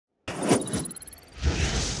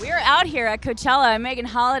We're out here at Coachella. I'm Megan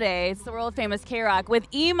Holiday. It's the world famous KROQ with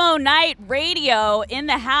Emo Nite Radio in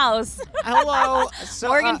the house. Hello. So,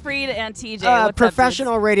 Morgan Freed and TJ.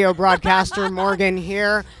 Professional radio broadcaster Morgan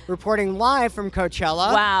here, reporting live from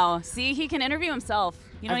Coachella. Wow. See, he can interview himself.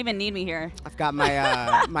 You don't even need me here. I've got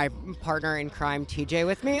my my partner in crime, TJ,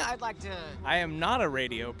 with me. I'd like to... I am not a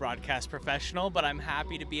radio broadcast professional, but I'm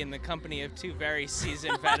happy to be in the company of two very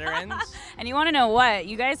seasoned veterans. And you want to know what?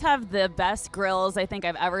 You guys have the best grills I think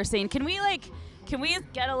I've ever seen. Can we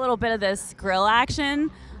get a little bit of this grill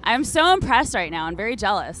action? I'm so impressed right now. I'm very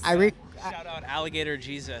jealous. Shout out Alligator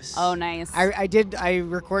Jesus. Oh, nice. I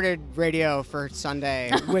recorded radio for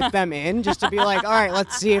Sunday with them in, just to be like, all right,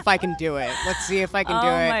 let's see if I can do it. Let's see if I can do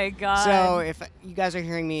it. Oh my God. So if you guys are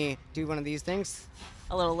hearing me do one of these things.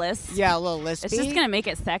 A little lisp? Yeah, a little lispy. It's just going to make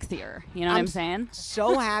it sexier. You know what I'm saying?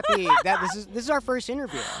 So happy that this is our first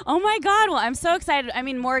interview. Oh my God. Well, I'm so excited. I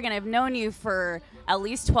mean, Morgan, I've known you for at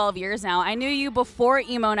least 12 years now. I knew you before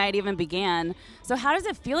Emo Nite even began. So how does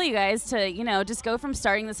it feel, you guys, to, you know, just go from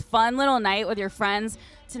starting this fun little night with your friends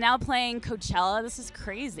to now playing Coachella? This is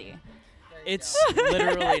crazy. It's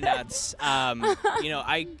literally nuts. You know,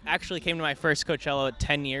 I actually came to my first Coachella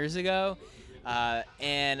 10 years ago.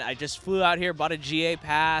 And I just flew out here, bought a GA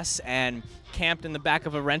pass, and camped in the back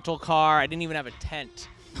of a rental car. I didn't even have a tent.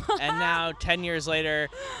 And now, 10 years later,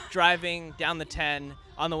 driving down the 10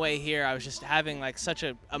 on the way here, I was just having like such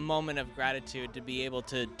a moment of gratitude to be able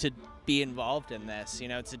to be involved in this. You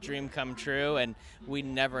know, it's a dream come true, and we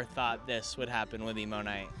never thought this would happen with Emo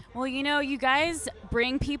Nite. Well, you know, you guys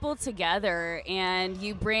bring people together, and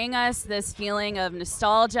you bring us this feeling of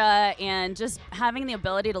nostalgia and just having the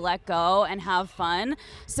ability to let go and have fun.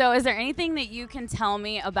 So is there anything that you can tell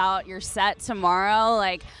me about your set tomorrow?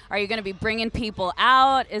 Like, are you going to be bringing people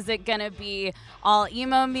out? Is it going to be all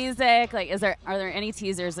emo music? Like, are there any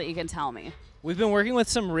teasers that you can tell me? We've been working with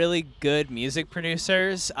some really good music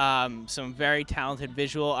producers, some very talented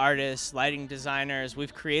visual artists, lighting designers.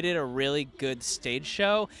 We've created a really good stage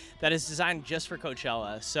show that is designed just for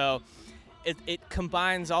Coachella. So it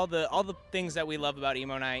combines all the things that we love about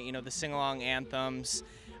Emo Nite, you know, the sing-along anthems,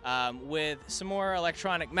 with some more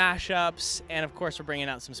electronic mashups, and of course we're bringing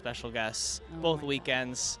out some special guests both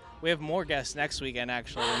weekends. We have more guests next weekend,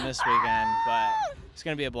 actually, than this weekend, but it's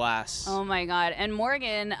going to be a blast. Oh, my God. And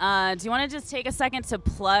Morgan, do you want to just take a second to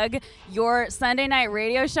plug your Sunday night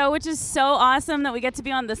radio show, which is so awesome that we get to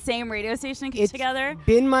be on the same radio station together? It's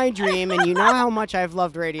been my dream, and you know how much I've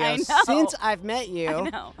loved radio since I've met you.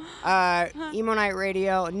 I know. Emo Nite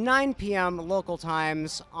Radio, 9 p.m. local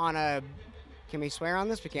times on a... Can we swear on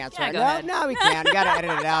this? We can't swear. Yeah, No, we can't. We got to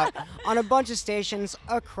edit it out. On a bunch of stations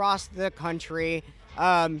across the country.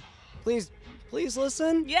 Please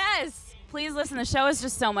listen. Yes, please listen. The show is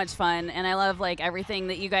just so much fun, and I love like everything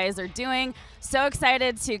that you guys are doing. So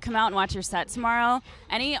excited to come out and watch your set tomorrow.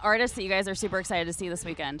 Any artists that you guys are super excited to see this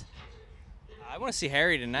weekend? I want to see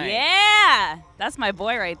Harry tonight. Yeah, that's my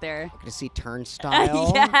boy right there. I'm gonna see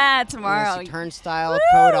Turnstile. Yeah, tomorrow. See Turnstile,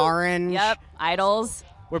 Code Orange. Yep, Idols.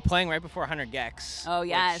 We're playing right before 100 Gex. Oh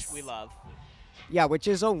yes, which we love. Yeah, which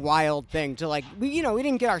is a wild thing to like. We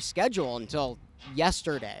didn't get our schedule until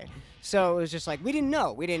yesterday. So it was just like we didn't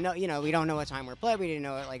know, you know, we don't know what time we're playing, we didn't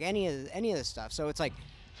know like any of this stuff. So it's like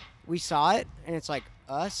we saw it and it's like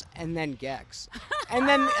us and then Gex. and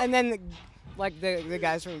then like the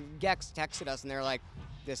guys from Gex texted us and they're like,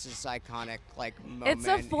 this is iconic, like, moment. It's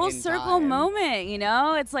a full circle moment, you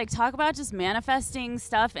know? It's like, talk about just manifesting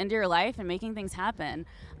stuff into your life and making things happen.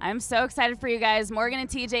 I'm so excited for you guys. Morgan and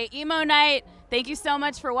TJ, Emo Nite, thank you so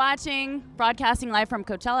much for watching. Broadcasting live from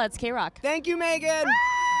Coachella, it's KROQ. Thank you, Megan.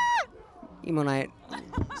 Emo Nite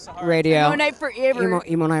Radio. Emo Nite forever.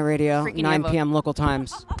 Emo Nite Radio, Freaking 9 p.m. local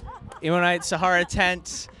times. Emo Nite Sahara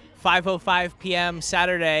Tent, 5:05 p.m.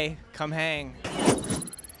 Saturday. Come hang.